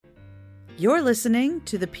You're listening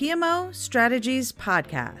to the PMO Strategies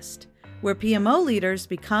Podcast, where PMO leaders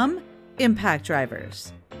become impact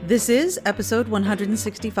drivers. This is episode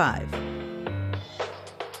 165.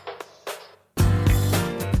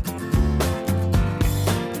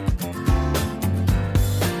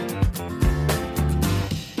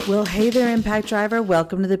 Well, hey there, impact driver.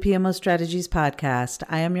 Welcome to the PMO Strategies Podcast.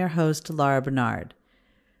 I am your host, Laura Bernard.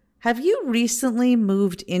 Have you recently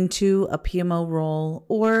moved into a PMO role,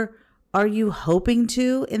 or are you hoping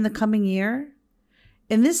to in the coming year?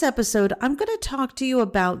 In this episode, I'm going to talk to you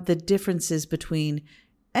about the differences between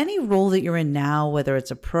any role that you're in now, whether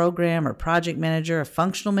it's a program or project manager, a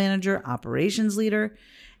functional manager, operations leader,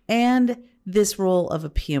 and this role of a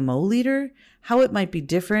PMO leader, how it might be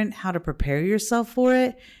different, how to prepare yourself for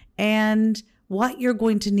it, and what you're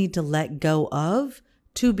going to need to let go of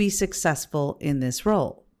to be successful in this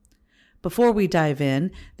role. Before we dive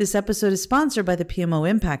in, this episode is sponsored by the PMO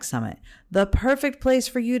Impact Summit, the perfect place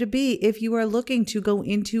for you to be if you are looking to go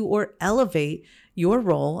into or elevate your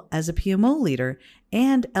role as a PMO leader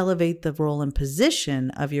and elevate the role and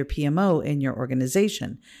position of your PMO in your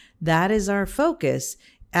organization. That is our focus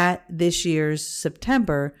at this year's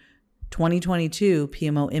September 2022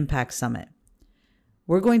 PMO Impact Summit.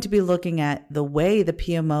 We're going to be looking at the way the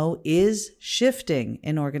PMO is shifting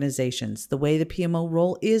in organizations, the way the PMO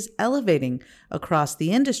role is elevating across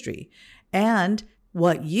the industry, and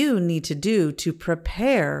what you need to do to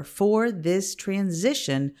prepare for this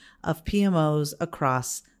transition of PMOs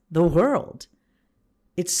across the world.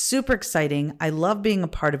 It's super exciting. I love being a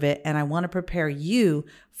part of it, and I want to prepare you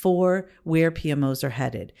for where PMOs are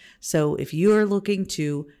headed. So if you're looking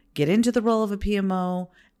to get into the role of a PMO,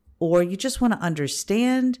 or you just want to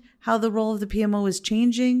understand how the role of the PMO is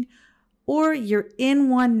changing, or you're in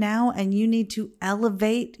one now and you need to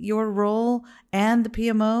elevate your role and the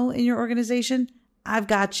PMO in your organization, I've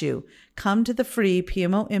got you. Come to the free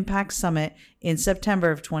PMO Impact Summit in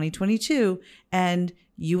September of 2022, and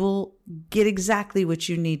you will get exactly what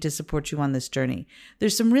you need to support you on this journey.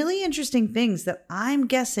 There's some really interesting things that I'm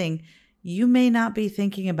guessing you may not be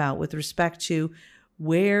thinking about with respect to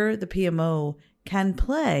where the PMO can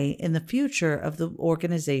play in the future of the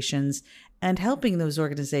organizations and helping those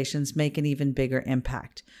organizations make an even bigger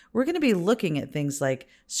impact. We're going to be looking at things like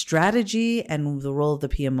strategy and the role of the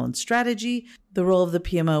PMO in strategy, the role of the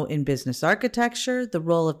PMO in business architecture, the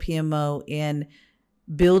role of PMO in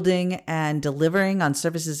building and delivering on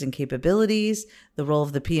services and capabilities, the role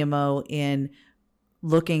of the PMO in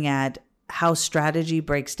looking at how strategy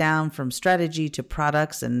breaks down from strategy to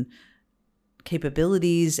products and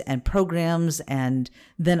capabilities and programs, and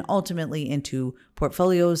then ultimately into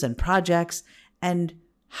portfolios and projects, and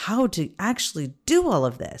how to actually do all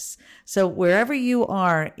of this. So wherever you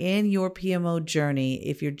are in your PMO journey,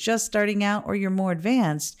 if you're just starting out or you're more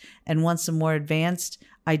advanced and want some more advanced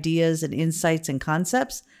ideas and insights and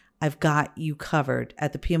concepts, I've got you covered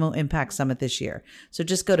at the PMO Impact Summit this year. So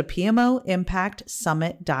just go to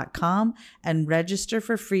PMOImpactSummit.com and register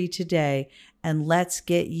for free today, and let's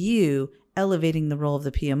get you elevating the role of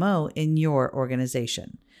the PMO in your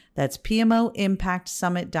organization. That's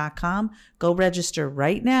PMOImpactSummit.com. Go register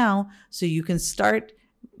right now so you can start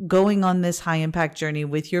going on this high impact journey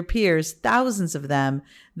with your peers, thousands of them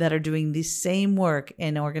that are doing the same work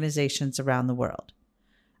in organizations around the world.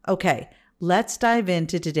 Okay, let's dive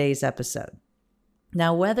into today's episode.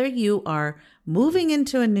 Now, whether you are moving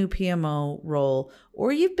into a new PMO role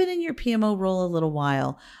or you've been in your PMO role a little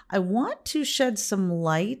while, I want to shed some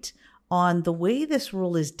light on the way this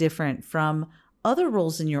role is different from other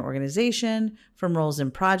roles in your organization, from roles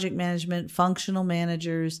in project management, functional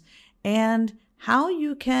managers, and how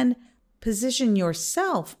you can position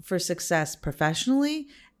yourself for success professionally,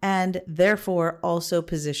 and therefore also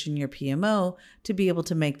position your PMO to be able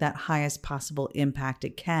to make that highest possible impact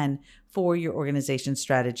it can for your organization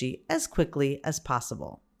strategy as quickly as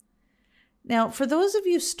possible. Now, for those of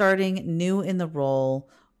you starting new in the role,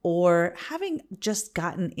 or having just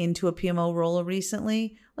gotten into a PMO role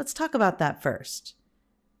recently, let's talk about that first.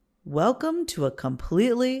 Welcome to a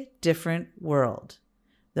completely different world.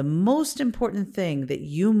 The most important thing that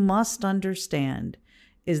you must understand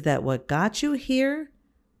is that what got you here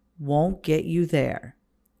won't get you there.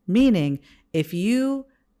 Meaning, if you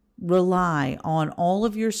rely on all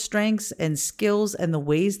of your strengths and skills and the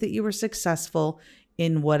ways that you were successful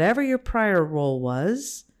in whatever your prior role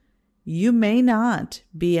was, you may not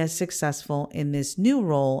be as successful in this new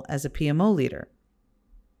role as a PMO leader.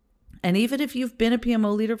 And even if you've been a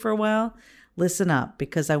PMO leader for a while, listen up,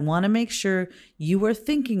 because I want to make sure you are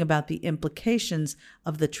thinking about the implications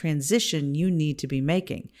of the transition you need to be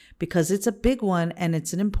making, because it's a big one and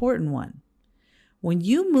it's an important one. when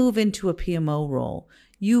you move into a PMO role,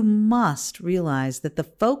 you must realize that the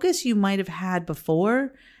focus you might have had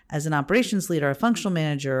before as an operations leader, a functional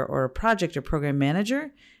manager, or a project or program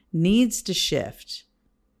manager needs to shift.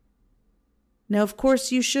 Now, of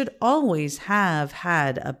course, you should always have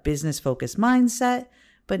had a business-focused mindset,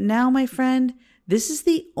 but now, my friend, this is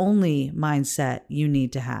the only mindset you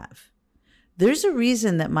need to have. There's a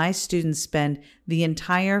reason that my students spend the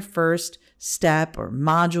entire first step or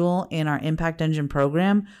module in our Impact Engine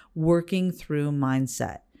program working through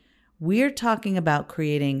mindset. We're talking about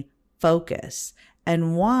creating focus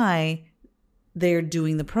and why they're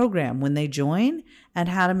doing the program when they join and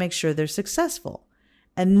how to make sure they're successful.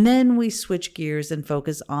 And then we switch gears and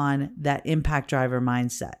focus on that impact driver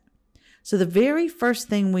mindset. So the very first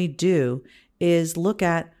thing we do is look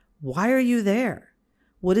at, why are you there?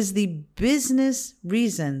 What is the business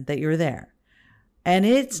reason that you're there? And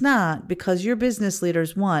it's not because your business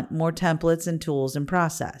leaders want more templates and tools and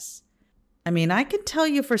process. I mean, I can tell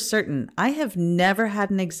you for certain, I have never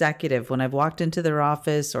had an executive when I've walked into their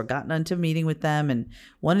office or gotten into a meeting with them and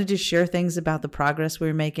wanted to share things about the progress we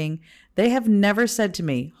were making. They have never said to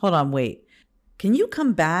me, hold on, wait, can you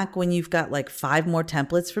come back when you've got like 5 more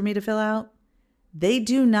templates for me to fill out? They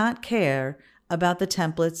do not care about the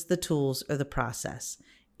templates, the tools, or the process.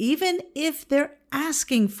 Even if they're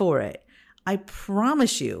asking for it, I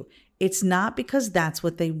promise you, it's not because that's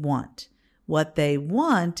what they want. What they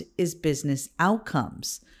want is business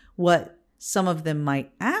outcomes. What some of them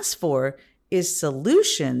might ask for is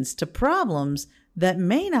solutions to problems that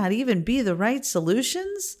may not even be the right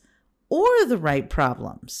solutions or the right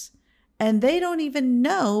problems. And they don't even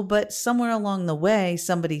know, but somewhere along the way,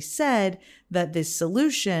 somebody said that this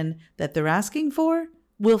solution that they're asking for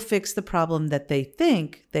will fix the problem that they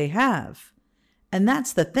think they have. And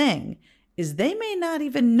that's the thing, is they may not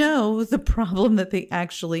even know the problem that they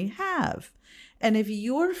actually have. And if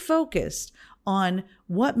you're focused on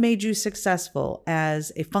what made you successful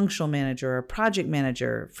as a functional manager or a project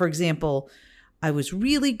manager, for example, I was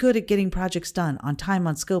really good at getting projects done on time,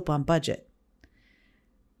 on scope, on budget.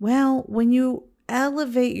 Well, when you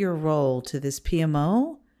elevate your role to this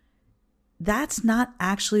PMO, that's not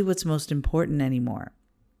actually what's most important anymore.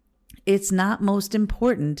 It's not most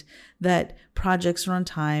important that projects are on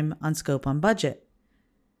time, on scope, on budget.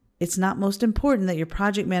 It's not most important that your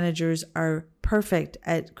project managers are perfect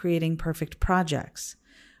at creating perfect projects.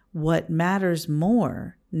 What matters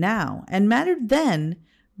more now, and mattered then,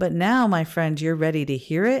 but now, my friend, you're ready to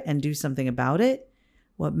hear it and do something about it.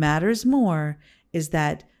 What matters more is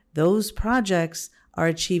that those projects are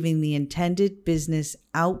achieving the intended business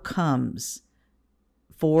outcomes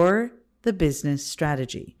for the business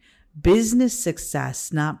strategy. Business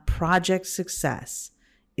success, not project success,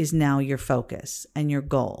 is now your focus and your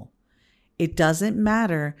goal. It doesn't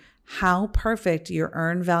matter how perfect your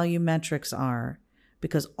earned value metrics are,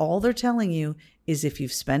 because all they're telling you is if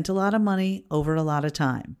you've spent a lot of money over a lot of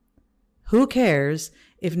time. Who cares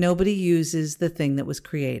if nobody uses the thing that was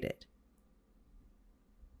created?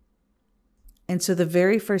 And so the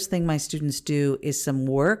very first thing my students do is some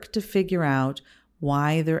work to figure out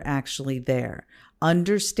why they're actually there,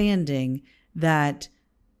 understanding that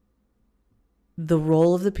the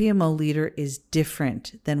role of the PMO leader is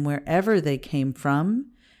different than wherever they came from.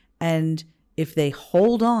 And if they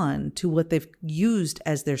hold on to what they've used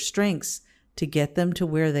as their strengths to get them to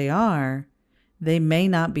where they are, they may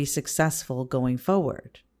not be successful going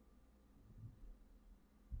forward.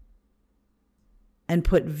 And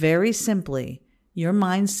put very simply, your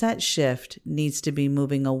mindset shift needs to be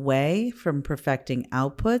moving away from perfecting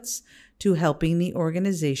outputs to helping the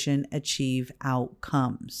organization achieve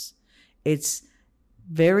outcomes. It's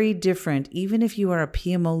very different, even if you are a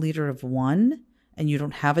PMO leader of one and you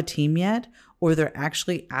don't have a team yet, or they're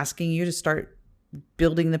actually asking you to start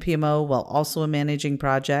building the PMO while also managing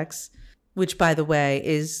projects, which, by the way,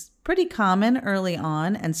 is pretty common early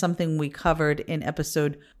on and something we covered in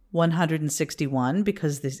episode 161,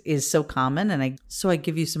 because this is so common. And I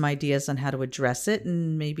give you some ideas on how to address it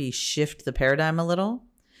and maybe shift the paradigm a little.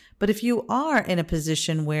 But if you are in a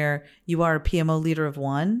position where you are a PMO leader of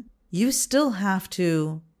one, you still have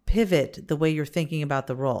to pivot the way you're thinking about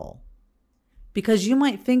the role. Because you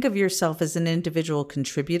might think of yourself as an individual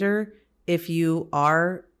contributor if you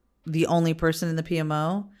are the only person in the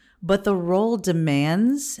PMO, but the role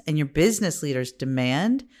demands, and your business leaders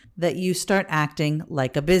demand, that you start acting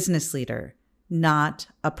like a business leader, not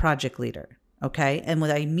a project leader, okay? And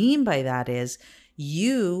what I mean by that is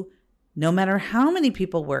you, no matter how many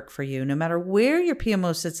people work for you, no matter where your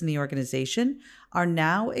PMO sits in the organization, are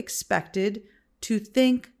now expected to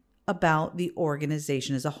think about the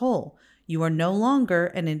organization as a whole. You are no longer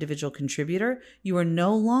an individual contributor. You are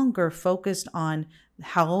no longer focused on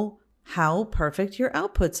how perfect your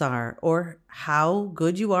outputs are or how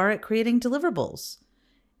good you are at creating deliverables.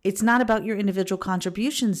 It's not about your individual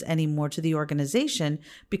contributions anymore to the organization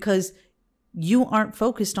because you aren't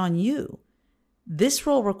focused on you. This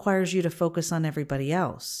role requires you to focus on everybody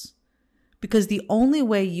else, because the only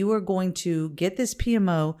way you are going to get this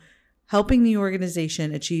PMO helping the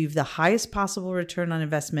organization achieve the highest possible return on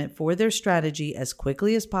investment for their strategy as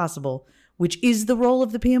quickly as possible, which is the role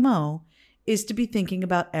of the PMO, is to be thinking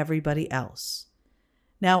about everybody else.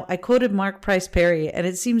 Now, I quoted Mark Price Perry, and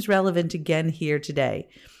it seems relevant again here today.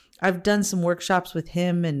 I've done some workshops with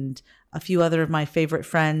him and a few other of my favorite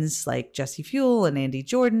friends like Jesse Fuel and Andy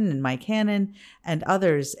Jordan and Mike Hannon and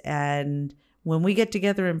others. And when we get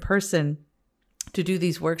together in person to do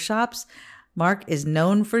these workshops, Mark is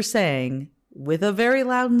known for saying, with a very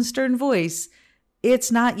loud and stern voice,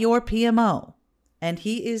 it's not your PMO. And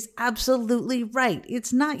he is absolutely right.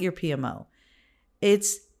 It's not your PMO.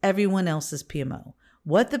 It's everyone else's PMO.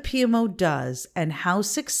 What the PMO does and how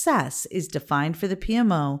success is defined for the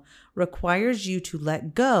PMO requires you to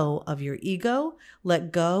let go of your ego,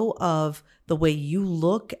 let go of the way you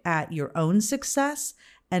look at your own success,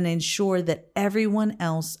 and ensure that everyone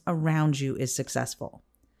else around you is successful.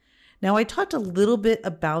 Now, I talked a little bit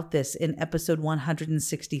about this in episode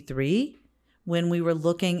 163 when we were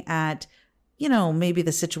looking at, maybe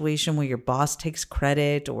the situation where your boss takes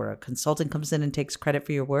credit or a consultant comes in and takes credit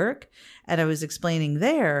for your work. And I was explaining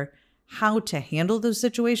there how to handle those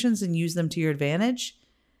situations and use them to your advantage.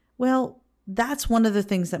 Well, that's one of the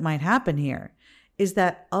things that might happen here, is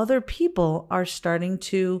that other people are starting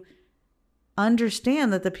to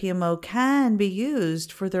understand that the PMO can be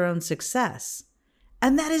used for their own success.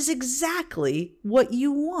 And that is exactly what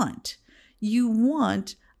you want. You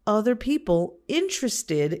want other people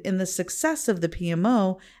interested in the success of the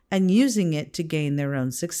PMO and using it to gain their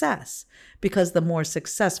own success. Because the more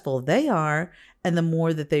successful they are and the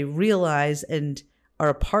more that they realize and are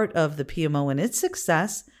a part of the PMO and its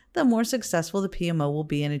success, the more successful the PMO will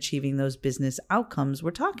be in achieving those business outcomes we're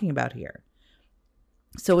talking about here.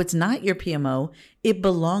 So it's not your PMO. It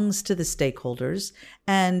belongs to the stakeholders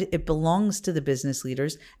and it belongs to the business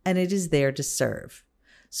leaders, and it is there to serve.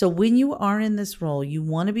 So when you are in this role, you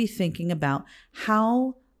want to be thinking about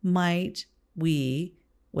how might we,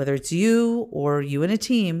 whether it's you or you and a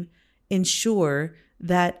team, ensure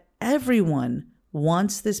that everyone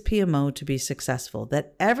wants this PMO to be successful,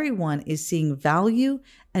 that everyone is seeing value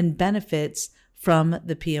and benefits from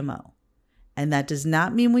the PMO. And that does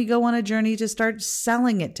not mean we go on a journey to start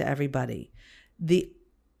selling it to everybody. The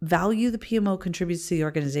value the PMO contributes to the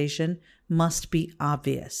organization must be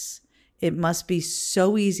obvious. It must be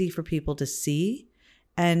so easy for people to see.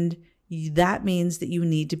 And that means that you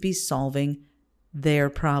need to be solving their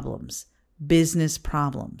problems, business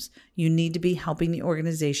problems. You need to be helping the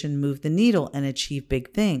organization move the needle and achieve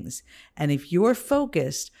big things. And if you're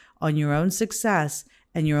focused on your own success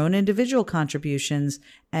and your own individual contributions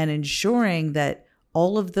and ensuring that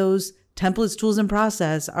all of those templates, tools, and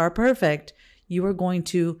process are perfect, you are going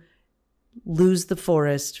to lose the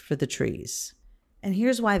forest for the trees. And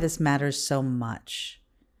here's why this matters so much.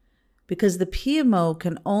 Because the PMO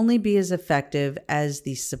can only be as effective as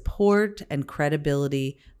the support and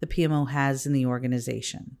credibility the PMO has in the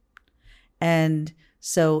organization. And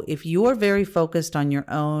so if you're very focused on your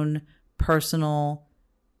own personal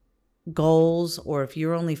goals, or if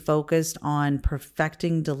you're only focused on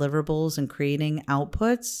perfecting deliverables and creating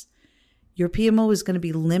outputs, your PMO is going to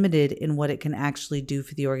be limited in what it can actually do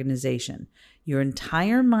for the organization. Your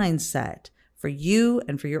entire mindset for you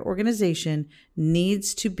and for your organization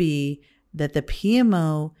needs to be that the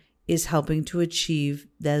PMO is helping to achieve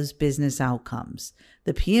those business outcomes.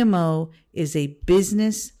 The PMO is a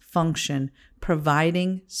business function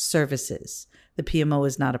providing services. The PMO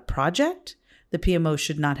is not a project. The PMO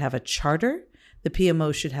should not have a charter. The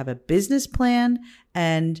PMO should have a business plan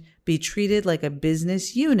and be treated like a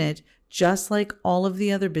business unit, just like all of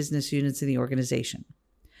the other business units in the organization.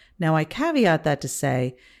 Now, I caveat that to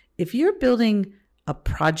say, if you're building a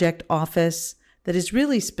project office that is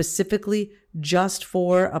really specifically just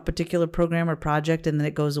for a particular program or project and then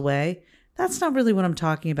it goes away, that's not really what I'm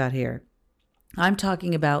talking about here. I'm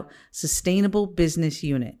talking about sustainable business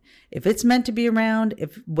unit. If it's meant to be around,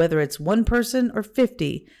 whether it's one person or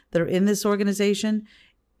 50 that are in this organization,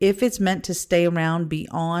 if it's meant to stay around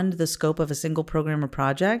beyond the scope of a single program or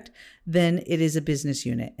project, then it is a business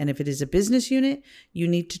unit. And if it is a business unit, you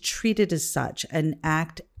need to treat it as such and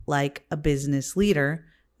act like a business leader,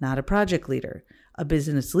 not a project leader. A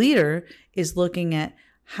business leader is looking at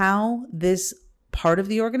how this part of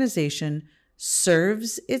the organization,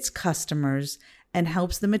 serves its customers, and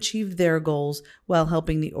helps them achieve their goals while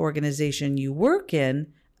helping the organization you work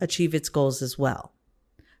in achieve its goals as well.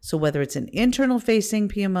 So whether it's an internal facing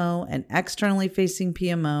PMO, an externally facing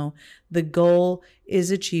PMO, the goal is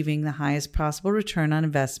achieving the highest possible return on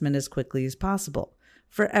investment as quickly as possible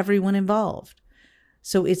for everyone involved.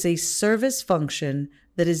 So it's a service function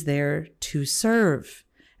that is there to serve.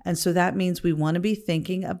 And so that means we want to be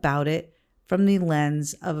thinking about it from the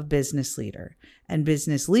lens of a business leader. And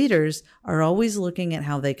business leaders are always looking at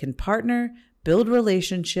how they can partner, build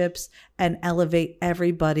relationships, and elevate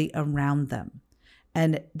everybody around them.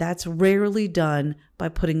 And that's rarely done by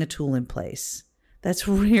putting a tool in place. That's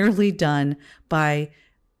rarely done by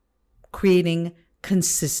creating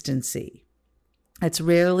consistency. It's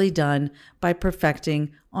rarely done by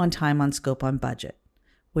perfecting on time, on scope, on budget.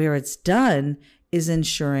 Where it's done is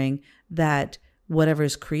ensuring that whatever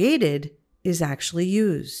is created is actually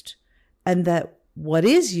used, and that what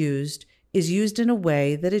is used in a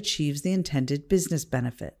way that achieves the intended business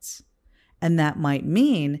benefits. And that might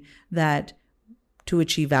mean that to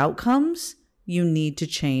achieve outcomes, you need to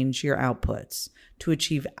change your outputs. To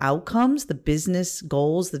achieve outcomes, the business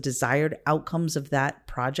goals, the desired outcomes of that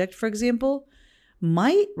project, for example,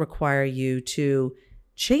 might require you to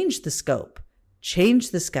change the scope,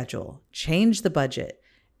 change the schedule, change the budget,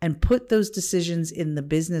 and put those decisions in the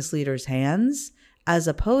business leader's hands, as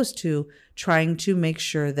opposed to trying to make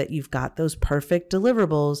sure that you've got those perfect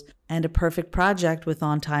deliverables and a perfect project with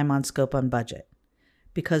on time, on scope, on budget.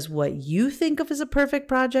 Because what you think of as a perfect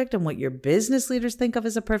project and what your business leaders think of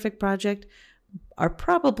as a perfect project are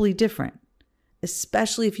probably different,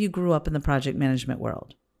 especially if you grew up in the project management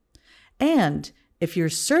world. And if you're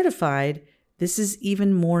certified, this is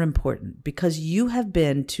even more important because you have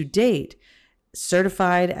been to date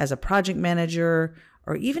certified as a project manager,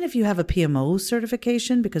 or even if you have a PMO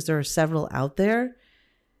certification, because there are several out there,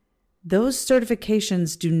 those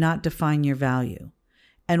certifications do not define your value.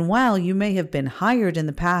 And while you may have been hired in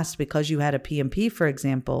the past because you had a PMP, for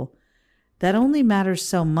example, that only matters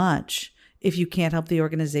so much if you can't help the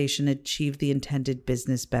organization achieve the intended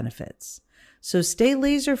business benefits. So stay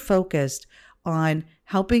laser focused on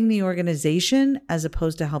helping the organization as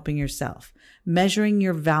opposed to helping yourself, measuring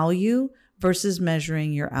your value versus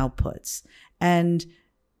measuring your outputs. And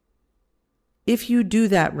if you do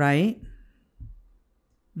that right,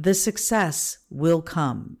 the success will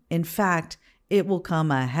come. In fact, it will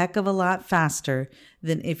come a heck of a lot faster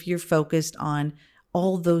than if you're focused on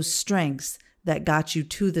all those strengths that got you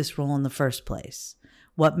to this role in the first place.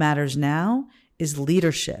 What matters now is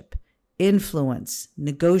leadership, influence,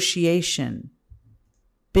 negotiation,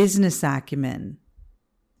 business acumen,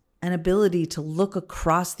 an ability to look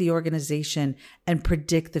across the organization and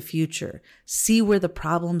predict the future, see where the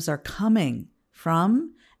problems are coming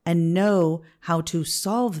from, and know how to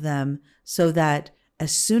solve them so that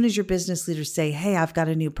as soon as your business leaders say, hey, I've got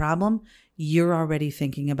a new problem, you're already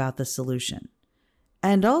thinking about the solution.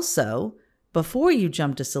 And also, before you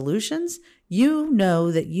jump to solutions, you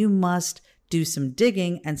know that you must do some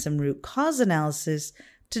digging and some root cause analysis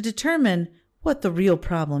to determine what the real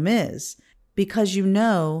problem is, because you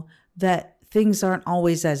know that things aren't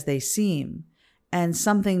always as they seem, and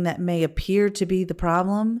something that may appear to be the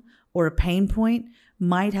problem or a pain point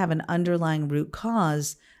might have an underlying root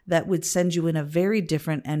cause that would send you in a very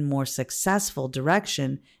different and more successful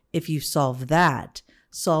direction if you solve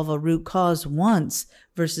a root cause once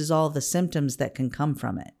versus all the symptoms that can come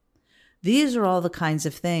from it. These are all the kinds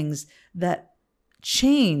of things that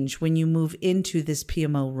change when you move into this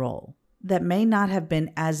PMO role that may not have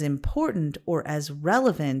been as important or as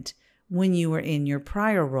relevant when you were in your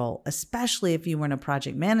prior role, especially if you were in a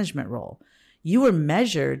project management role. You were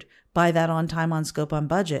measured by that on time, on scope, on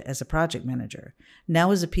budget as a project manager.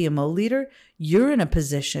 Now as a PMO leader, you're in a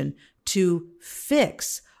position to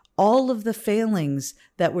fix all of the failings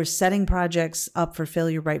that were setting projects up for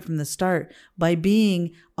failure right from the start by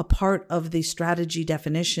being a part of the strategy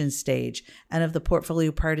definition stage and of the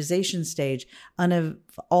portfolio prioritization stage and of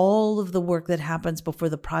all of the work that happens before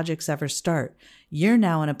the projects ever start. You're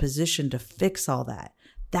now in a position to fix all that.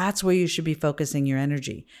 That's where you should be focusing your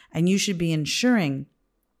energy. And you should be ensuring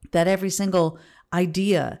that every single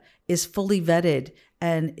idea is fully vetted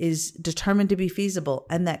and is determined to be feasible,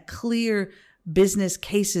 and that clear business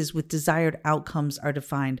cases with desired outcomes are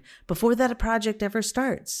defined before that a project ever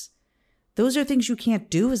starts. Those are things you can't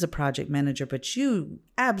do as a project manager, but you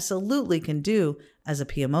absolutely can do as a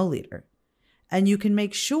PMO leader. And you can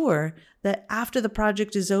make sure that after the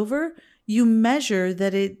project is over, you measure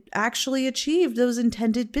that it actually achieved those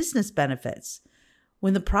intended business benefits.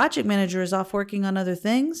 When the project manager is off working on other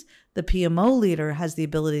things, The PMO leader has the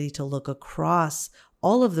ability to look across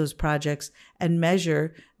all of those projects and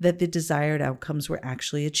measure that the desired outcomes were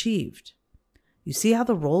actually achieved. You see how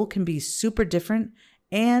the role can be super different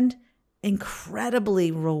and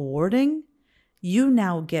incredibly rewarding? You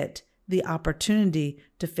now get the opportunity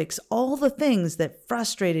to fix all the things that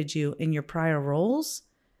frustrated you in your prior roles,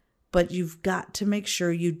 but you've got to make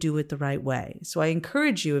sure you do it the right way. So I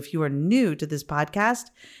encourage you, if you are new to this podcast,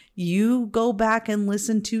 you go back and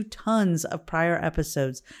listen to tons of prior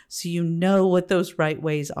episodes so you know what those right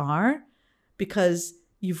ways are, because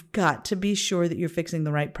you've got to be sure that you're fixing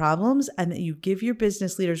the right problems and that you give your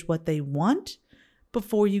business leaders what they want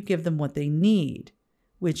before you give them what they need,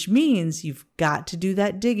 which means you've got to do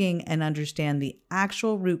that digging and understand the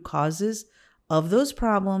actual root causes of those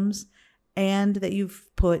problems and that you've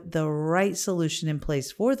put the right solution in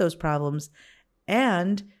place for those problems.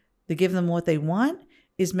 And to give them what they want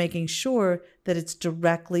is making sure that it's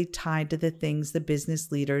directly tied to the things the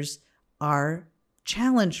business leaders are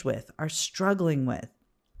challenged with, are struggling with.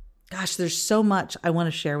 Gosh, there's so much I want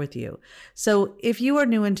to share with you. So if you are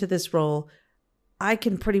new into this role, I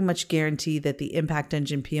can pretty much guarantee that the Impact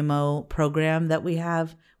Engine PMO program that we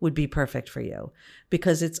have would be perfect for you,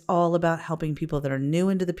 because it's all about helping people that are new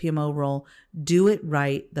into the PMO role do it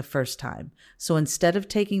right the first time. So instead of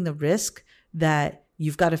taking the risk that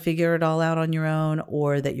you've got to figure it all out on your own,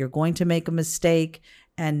 or that you're going to make a mistake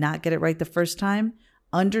and not get it right the first time,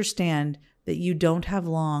 understand that you don't have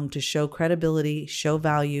long to show credibility, show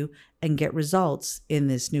value, and get results in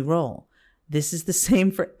this new role. This is the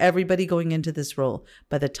same for everybody going into this role.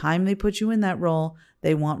 By the time they put you in that role,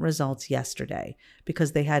 they want results yesterday,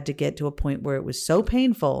 because they had to get to a point where it was so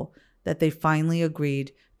painful that they finally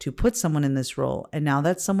agreed to put someone in this role. And now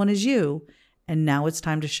that someone is you, and now it's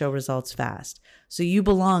time to show results fast. So you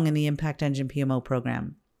belong in the Impact Engine PMO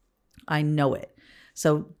program. I know it.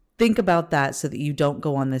 So think about that so that you don't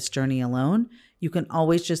go on this journey alone. You can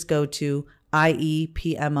always just go to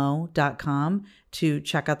iepmo.com to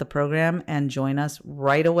check out the program and join us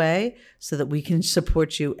right away so that we can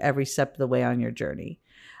support you every step of the way on your journey.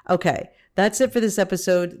 Okay, that's it for this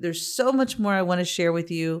episode. There's so much more I want to share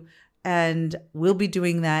with you, and we'll be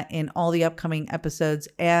doing that in all the upcoming episodes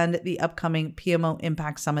and the upcoming PMO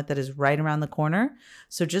Impact Summit that is right around the corner.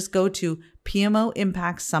 So just go to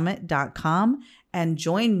pmoimpactsummit.com and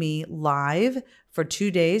join me live for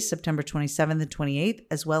 2 days, September 27th and 28th,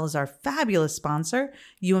 as well as our fabulous sponsor,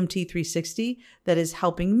 UMT360, that is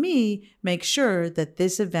helping me make sure that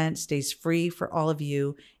this event stays free for all of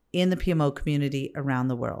you in the PMO community around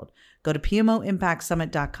the world. Go to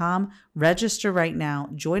pmoimpactsummit.com, register right now,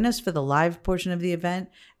 join us for the live portion of the event,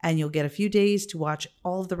 and you'll get a few days to watch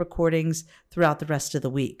all of the recordings throughout the rest of the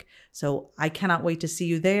week. So I cannot wait to see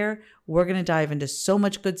you there. We're going to dive into so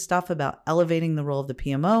much good stuff about elevating the role of the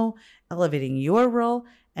PMO, elevating your role,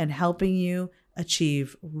 and helping you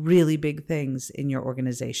achieve really big things in your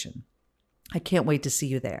organization. I can't wait to see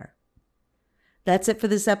you there. That's it for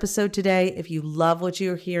this episode today. If you love what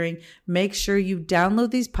you're hearing, make sure you download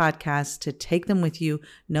these podcasts to take them with you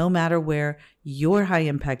no matter where your high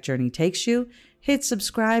impact journey takes you. Hit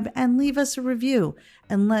subscribe and leave us a review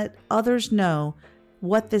and let others know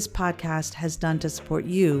what this podcast has done to support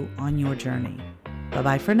you on your journey.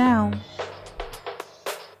 Bye-bye for now.